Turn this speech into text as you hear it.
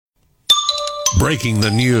breaking the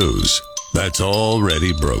news that's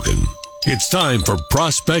already broken. It's time for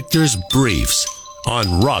Prospector's Briefs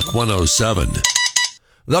on Rock 107.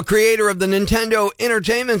 The creator of the Nintendo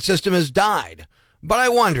Entertainment System has died. But I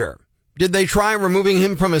wonder, did they try removing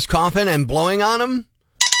him from his coffin and blowing on him?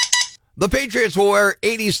 The Patriots will wear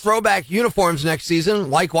 80s throwback uniforms next season.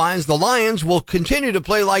 Likewise, the Lions will continue to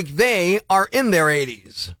play like they are in their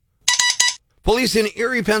 80s. Police in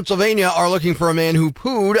Erie, Pennsylvania are looking for a man who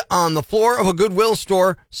pooed on the floor of a Goodwill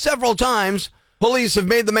store several times. Police have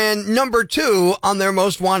made the man number 2 on their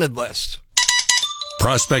most wanted list.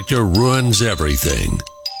 Prospector ruins everything,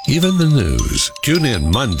 even the news. Tune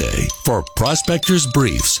in Monday for Prospector's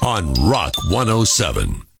Briefs on Rock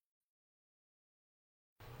 107.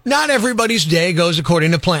 Not everybody's day goes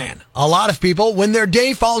according to plan. A lot of people, when their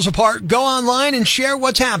day falls apart, go online and share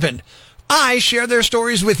what's happened. I share their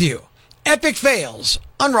stories with you. Epic Fails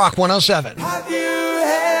on Rock 107. Have you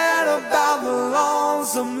heard about the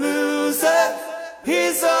lonesome loser?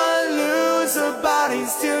 He's a loser, but he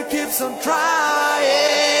still keeps on trying.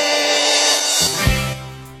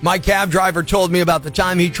 My cab driver told me about the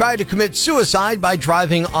time he tried to commit suicide by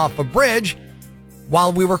driving off a bridge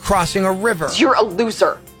while we were crossing a river. You're a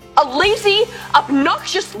loser. A lazy,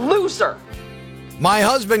 obnoxious loser. My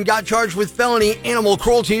husband got charged with felony animal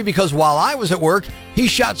cruelty because while I was at work, he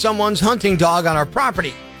shot someone's hunting dog on our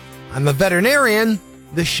property. I'm a veterinarian.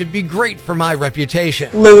 This should be great for my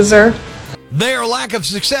reputation. Loser. Their lack of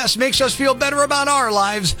success makes us feel better about our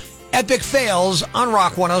lives. Epic Fails on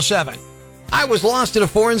Rock 107. I was lost in a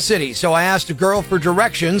foreign city, so I asked a girl for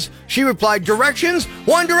directions. She replied, "Directions?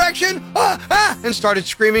 One direction? And started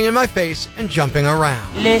screaming in my face and jumping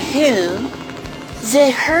around. Le who?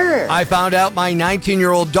 The her. I found out my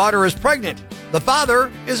 19-year-old daughter is pregnant. The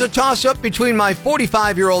father is a toss-up between my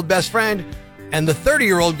 45-year-old best friend and the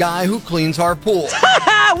 30-year-old guy who cleans our pool.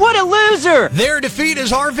 What a loser! Their defeat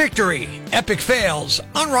is our victory. Epic Fails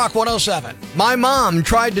on Rock 107. My mom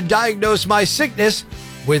tried to diagnose my sickness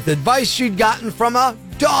with advice she'd gotten from a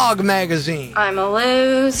dog magazine. I'm a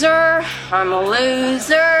loser. I'm a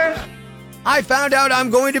loser. I found out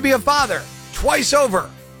I'm going to be a father twice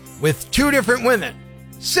over with 2 different women.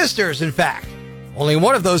 Sisters, in fact. Only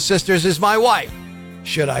one of those sisters is my wife.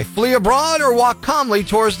 Should I flee abroad or walk calmly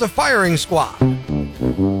towards the firing squad?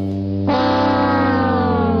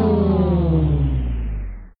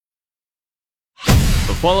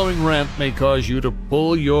 The following rant may cause you to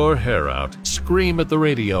pull your hair out, scream at the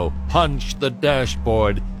radio, punch the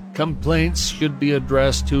dashboard. Complaints should be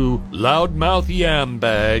addressed to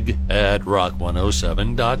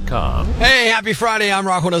loudmouthyambag@rock107.com. Hey, happy Friday. I'm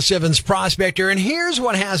Rock 107's Prospector, and here's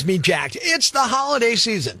what has me jacked. It's the holiday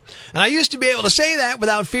season, and I used to be able to say that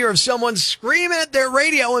without fear of someone screaming at their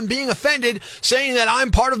radio and being offended, saying that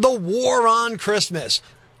I'm part of the war on Christmas.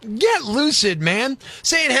 Get lucid, man.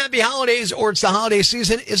 Saying happy holidays or it's the holiday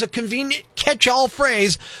season is a convenient catch-all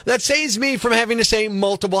phrase that saves me from having to say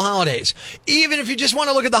multiple holidays. Even if you just want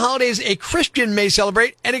to look at the holidays a Christian may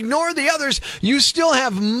celebrate and ignore the others, you still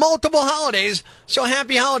have multiple holidays, so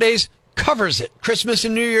happy holidays covers it. Christmas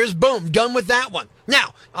and New Year's, boom, done with that one.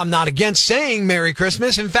 Now, I'm not against saying Merry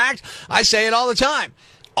Christmas. In fact, I say it all the time.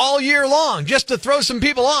 All year long, just to throw some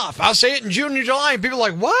people off. I'll say it in June and July, and people are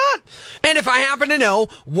like, what? And if I happen to know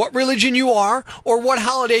what religion you are or what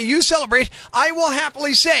holiday you celebrate, I will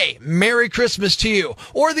happily say Merry Christmas to you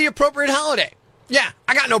or the appropriate holiday. Yeah,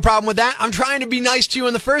 I got no problem with that. I'm trying to be nice to you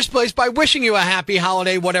in the first place by wishing you a happy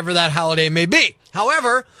holiday, whatever that holiday may be.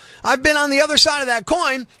 However, I've been on the other side of that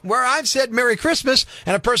coin where I've said Merry Christmas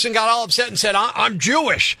and a person got all upset and said, I'm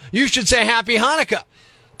Jewish. You should say Happy Hanukkah.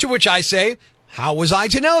 To which I say, how was I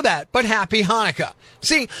to know that? But happy Hanukkah.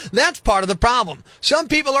 See, that's part of the problem. Some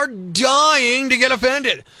people are dying to get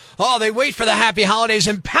offended. Oh, they wait for the happy holidays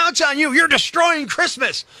and pounce on you. You're destroying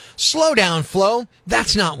Christmas. Slow down, Flo.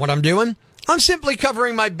 That's not what I'm doing. I'm simply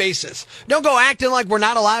covering my bases. Don't go acting like we're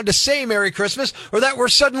not allowed to say Merry Christmas or that we're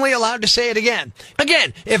suddenly allowed to say it again.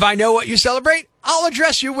 Again, if I know what you celebrate, I'll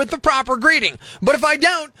address you with the proper greeting. But if I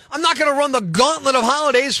don't, I'm not going to run the gauntlet of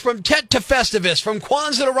holidays from Tet to Festivus, from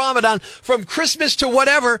Kwanzaa to Ramadan, from Christmas to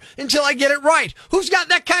whatever until I get it right. Who's got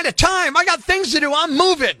that kind of time? I got things to do. I'm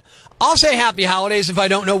moving. I'll say happy holidays if I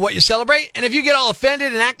don't know what you celebrate, and if you get all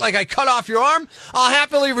offended and act like I cut off your arm, I'll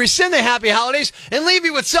happily rescind the happy holidays and leave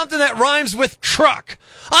you with something that rhymes with truck.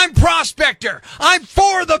 I'm Prospector. I'm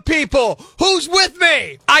for the people. Who's with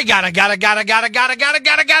me? I gotta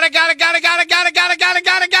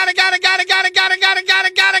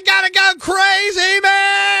crazy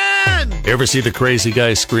man. Ever see the crazy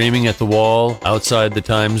guy screaming at the wall outside the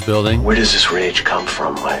Times building? Where does this rage come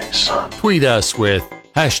from, my son? Tweet us with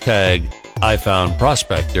I found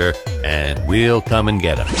Prospector, and we'll come and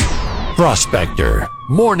get him. Prospector,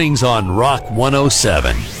 mornings on Rock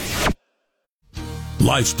 107.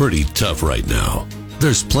 Life's pretty tough right now.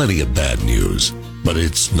 There's plenty of bad news, but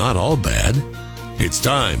it's not all bad. It's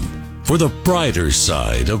time for the brighter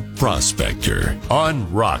side of Prospector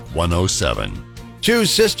on Rock 107. Two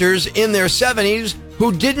sisters in their 70s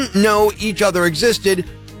who didn't know each other existed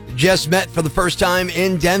just met for the first time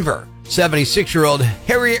in Denver. 76-year-old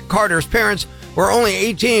Harriet Carter's parents were only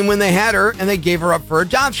 18 when they had her, and they gave her up for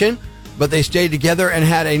adoption, but they stayed together and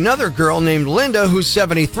had another girl named Linda who's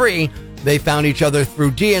 73. They found each other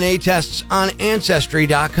through DNA tests on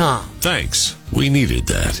Ancestry.com. Thanks. We needed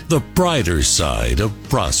that. The brighter side of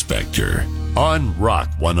Prospector On Rock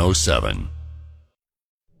 107.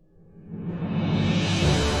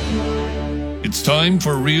 It's time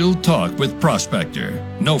for Real Talk with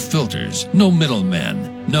Prospector. No filters, no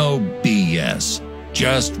middlemen, no BS.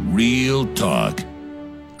 Just real talk.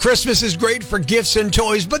 Christmas is great for gifts and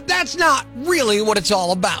toys, but that's not really what it's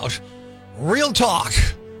all about. Real talk.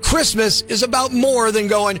 Christmas is about more than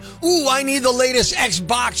going, ooh, I need the latest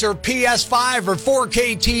Xbox or PS5 or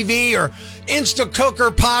 4K TV or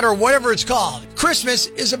Instacooker pot or whatever it's called. Christmas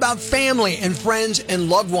is about family and friends and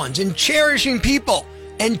loved ones and cherishing people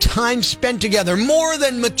and time spent together more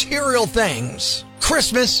than material things.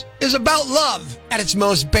 Christmas is about love at its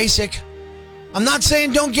most basic. I'm not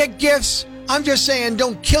saying don't get gifts. I'm just saying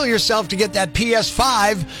don't kill yourself to get that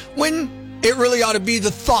PS5 when it really ought to be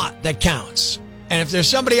the thought that counts. And if there's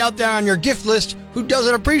somebody out there on your gift list who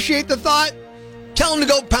doesn't appreciate the thought, tell them to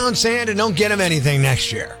go pound sand and don't get them anything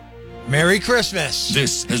next year. Merry Christmas.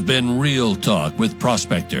 This has been Real Talk with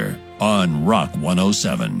Prospector on Rock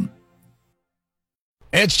 107.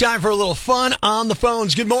 It's time for a little fun on the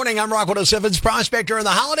phones. Good morning. I'm Rock 107's Prospector, and the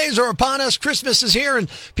holidays are upon us. Christmas is here,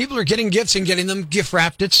 and people are getting gifts and getting them gift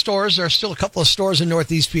wrapped at stores. There are still a couple of stores in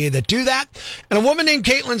Northeast PA that do that. And a woman named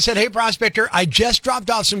Caitlin said, hey, Prospector, I just dropped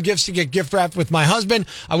off some gifts to get gift wrapped with my husband.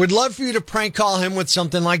 I would love for you to prank call him with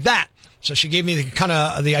something like that. So she gave me the kind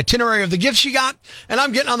of the itinerary of the gifts she got, and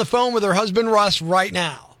I'm getting on the phone with her husband, Russ, right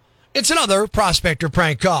now. It's another Prospector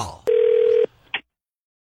prank call.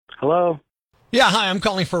 Hello? Yeah, hi, I'm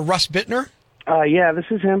calling for Russ Bittner. Yeah, this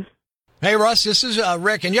is him. Hey, Russ, this is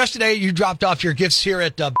Rick, and yesterday you dropped off your gifts here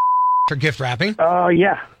at for gift wrapping.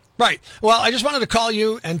 Yeah. Right. Well, I just wanted to call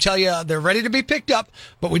you and tell you they're ready to be picked up,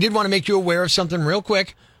 but we did want to make you aware of something real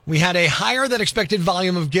quick. We had a higher than expected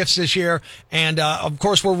volume of gifts this year, and of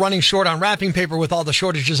course we're running short on wrapping paper with all the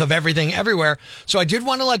shortages of everything everywhere. So I did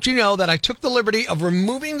want to let you know that I took the liberty of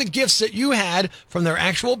removing the gifts that you had from their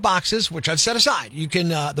actual boxes, which I've set aside. You can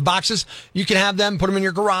the boxes, you can have them, put them in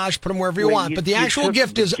your garage, put them wherever you want. But the actual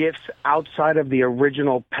gift is gifts outside of the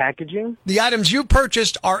original packaging. The items you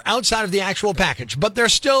purchased are outside of the actual package, but they're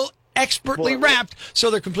still expertly wrapped, so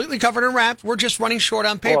they're completely covered and wrapped. We're just running short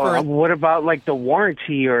on paper. Well, what about like the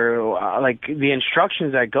warranty or like the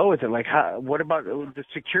instructions that go with it? Like, what about the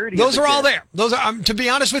security? Those are all there. Those are, to be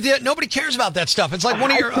honest with you, nobody cares about that stuff. It's like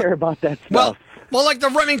one of your. I care about that stuff. Well, like the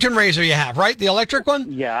Remington razor you have, right? The electric one.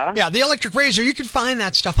 Yeah. Yeah, the electric razor. You can find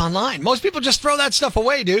that stuff online. Most people just throw that stuff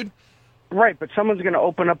away, dude. Right, but someone's going to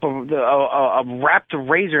open up a wrapped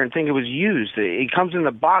razor and think it was used. It comes in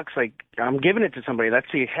the box like I'm giving it to somebody. That's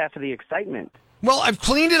half of the excitement. Well, I've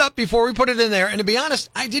cleaned it up before we put it in there, and to be honest,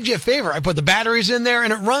 I did you a favor. I put the batteries in there,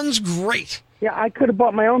 and it runs great. Yeah, I could have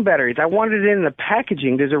bought my own batteries. I wanted it in the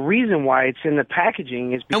packaging. There's a reason why it's in the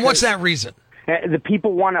packaging. Is because and what's that reason? The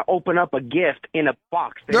people want to open up a gift in a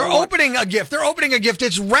box. They're opening a gift. They're opening a gift.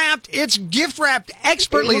 It's wrapped. It's gift wrapped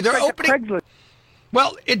expertly. They're like opening. Craigslist.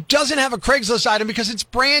 Well, it doesn't have a Craigslist item because it's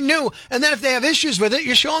brand new. And then if they have issues with it,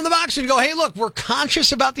 you show them the box and you go, hey, look, we're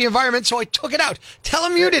conscious about the environment, so I took it out. Tell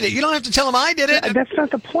them you did it. You don't have to tell them I did it. That's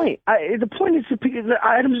not the point. The point is the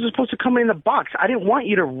items are supposed to come in the box. I didn't want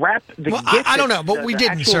you to wrap the gift. I don't know, but we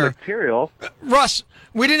didn't, sir. Material. Russ,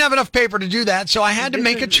 we didn't have enough paper to do that, so I had to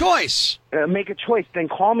make a choice. Make a choice, then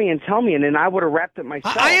call me and tell me, and then I would have wrapped it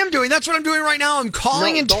myself. I am doing. That's what I'm doing right now. I'm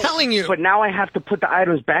calling and telling you. But now I have to put the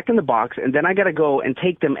items back in the box, and then I got to go and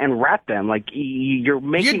take them and wrap them. Like you're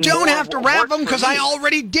making. You don't have to wrap them because I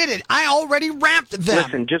already did it. I already wrapped them.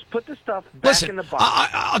 Listen, just put the stuff back in the box.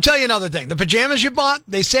 I'll tell you another thing. The pajamas you bought,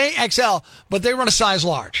 they say XL, but they run a size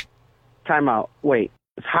large. Time out. Wait.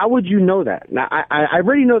 How would you know that? Now, I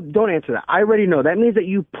already know. Don't answer that. I already know. That means that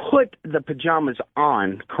you put the pajamas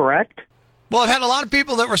on, correct? Well, I've had a lot of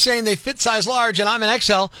people that were saying they fit size large, and I'm an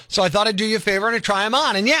XL, so I thought I'd do you a favor and try them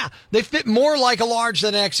on. And yeah, they fit more like a large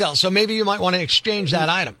than an XL, so maybe you might want to exchange that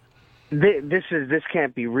item. This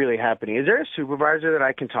can't be really happening. Is there a supervisor that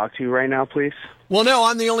I can talk to right now, please? Well, no,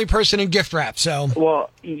 I'm the only person in gift wrap, so. Well,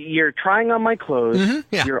 you're trying on my clothes,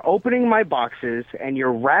 yeah. You're opening my boxes, and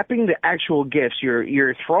you're wrapping the actual gifts.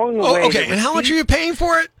 You're throwing away. Oh, okay, and how much are you paying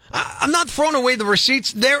for it? I'm not throwing away the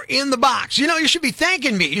receipts. They're in the box. You know, you should be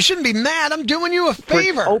thanking me. You shouldn't be mad. I'm doing you a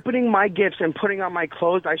favor. For opening my gifts and putting on my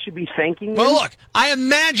clothes, I should be thanking you? Well, look, I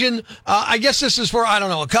imagine, I guess this is for, I don't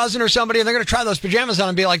know, a cousin or somebody, and they're going to try those pajamas on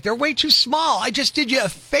and be like, they're way too small. I just did you a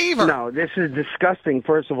favor. No, this is disgusting,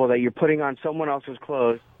 first of all, that you're putting on someone else's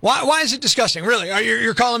clothes. Why is it disgusting? Really?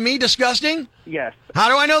 You're calling me disgusting? Yes. How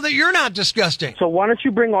do I know that you're not disgusting? So why don't you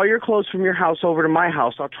bring all your clothes from your house over to my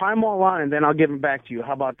house? I'll try them all on, and then I'll give them back to you.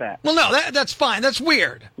 How about that? Well, no, that's fine. That's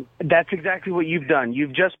weird. That's exactly what you've done.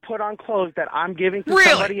 You've just put on clothes that I'm giving to Really?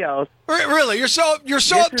 somebody else. Really? You're so This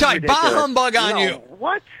is uptight. Bah ridiculous. humbug on No, you.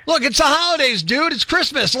 What? Look, it's the holidays, dude. It's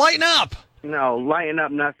Christmas. Lighten up. No, lighten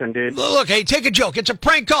up nothing, dude. Look, hey, take a joke. It's a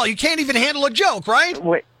prank call. You can't even handle a joke, right?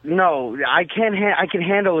 Wait, no, I can't. I can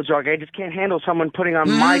handle a joke. I just can't handle someone putting on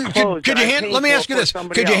my clothes. Could you handle? Let me ask you this: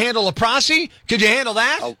 Could you handle a prossy? Could you handle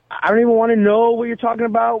that? Oh, I don't even want to know what you're talking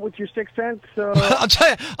about with your sixth sense. So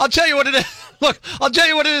I'll tell you what it is. Look, I'll tell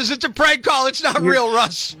you what it is. It's a prank call. It's not real,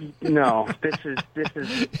 Russ. No, this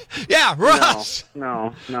is. Yeah, Russ.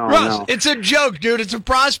 No, Russ, it's a joke, dude. It's a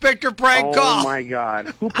prospector prank call. Oh my God,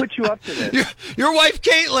 who put you up to this? Your wife,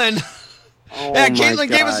 Caitlin. Oh yeah, my Caitlin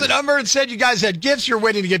gave God. us the number and said you guys had gifts. You're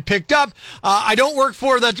waiting to get picked up. I don't work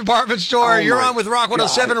for that department store. You're on with Rock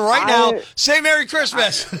 107 right now. Say Merry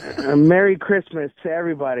Christmas. Merry Christmas to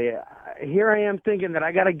everybody. Here I am thinking that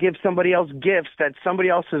I got to give somebody else gifts that somebody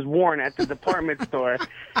else has worn at the department store.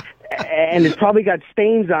 And it's probably got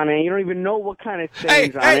stains on it. You don't even know what kind of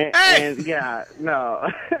stains on it. Hey. And yeah, no.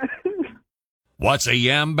 What's a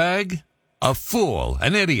yam bag? A fool,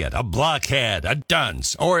 an idiot, a blockhead, a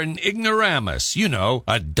dunce, or an ignoramus. You know,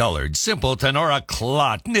 a dullard, simpleton, or a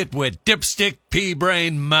clot, nitwit, dipstick,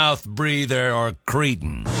 pea-brain, mouth breather, or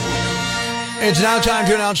cretin. It's now time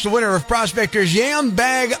to announce the winner of Prospector's Yam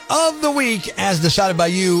Bag of the Week, as decided by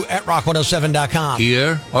you at rock107.com.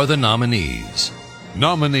 Here are the nominees.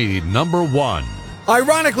 Nominee number 1.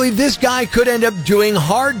 Ironically, this guy could end up doing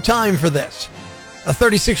hard time for this. A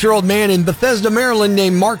 36-year-old man in Bethesda, Maryland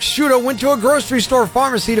named Mark Shuda went to a grocery store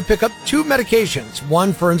pharmacy to pick up 2 medications,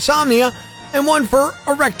 one for insomnia and one for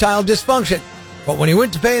erectile dysfunction. But when he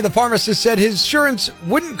went to pay, the pharmacist said his insurance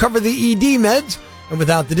wouldn't cover the ED meds, and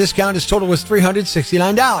without the discount, his total was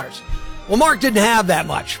 $369. Well, Mark didn't have that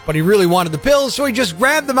much, but he really wanted the pills, so he just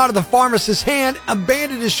grabbed them out of the pharmacist's hand,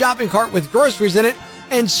 abandoned his shopping cart with groceries in it,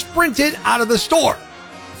 and sprinted out of the store.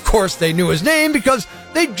 Of course, they knew his name because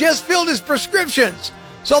they just filled his prescriptions.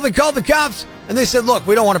 So they called the cops and they said, look,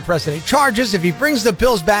 we don't want to press any charges. If he brings the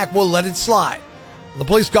pills back, we'll let it slide. The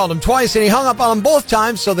police called him twice and he hung up on them both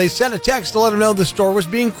times. So they sent a text to let him know the store was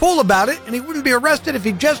being cool about it and he wouldn't be arrested if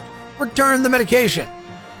he just returned the medication.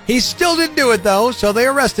 He still didn't do it though. So they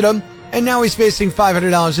arrested him and now he's facing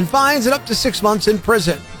 $500 in fines and up to 6 months in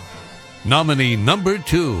prison. Nominee number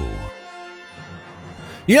 2.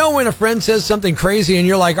 You know when a friend says something crazy and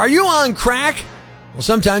you're like, are you on crack? Well,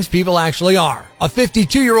 sometimes people actually are. A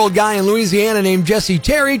 52-year-old guy in Louisiana named Jesse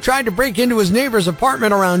Terry tried to break into his neighbor's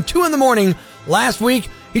apartment around 2 a.m. last week.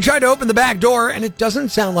 He tried to open the back door, and it doesn't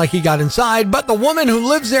sound like he got inside, but the woman who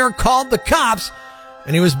lives there called the cops,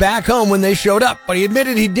 and he was back home when they showed up. But he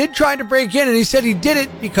admitted he did try to break in, and he said he did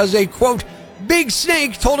it because a, quote, big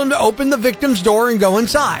snake told him to open the victim's door and go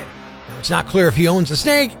inside. Now, it's not clear if he owns a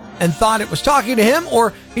snake and thought it was talking to him,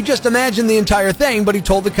 or he just imagined the entire thing, but he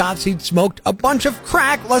told the cops he'd smoked a bunch of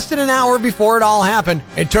crack less than an hour before it all happened.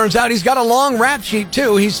 It turns out he's got a long rap sheet,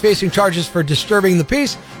 too. He's facing charges for disturbing the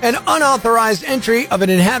peace and unauthorized entry of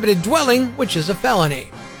an inhabited dwelling, which is a felony.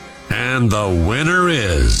 And the winner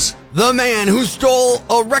is... the man who stole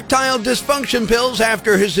erectile dysfunction pills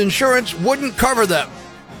after his insurance wouldn't cover them.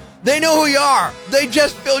 They know who you are. They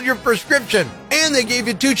just filled your prescription, and they gave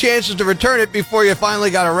you 2 chances to return it before you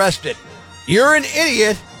finally got arrested. You're an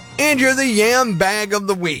idiot, and you're the Yam Bag of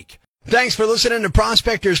the Week. Thanks for listening to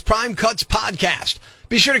Prospector's Prime Cuts podcast.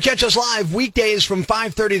 Be sure to catch us live weekdays from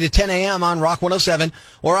 5:30 to 10 a.m. on Rock 107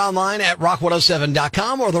 or online at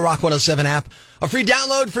rock107.com or the Rock 107 app, a free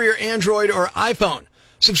download for your Android or iPhone.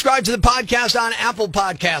 Subscribe to the podcast on Apple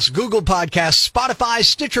Podcasts, Google Podcasts, Spotify,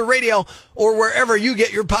 Stitcher Radio, or wherever you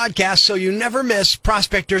get your podcasts so you never miss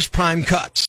Prospector's Prime Cuts.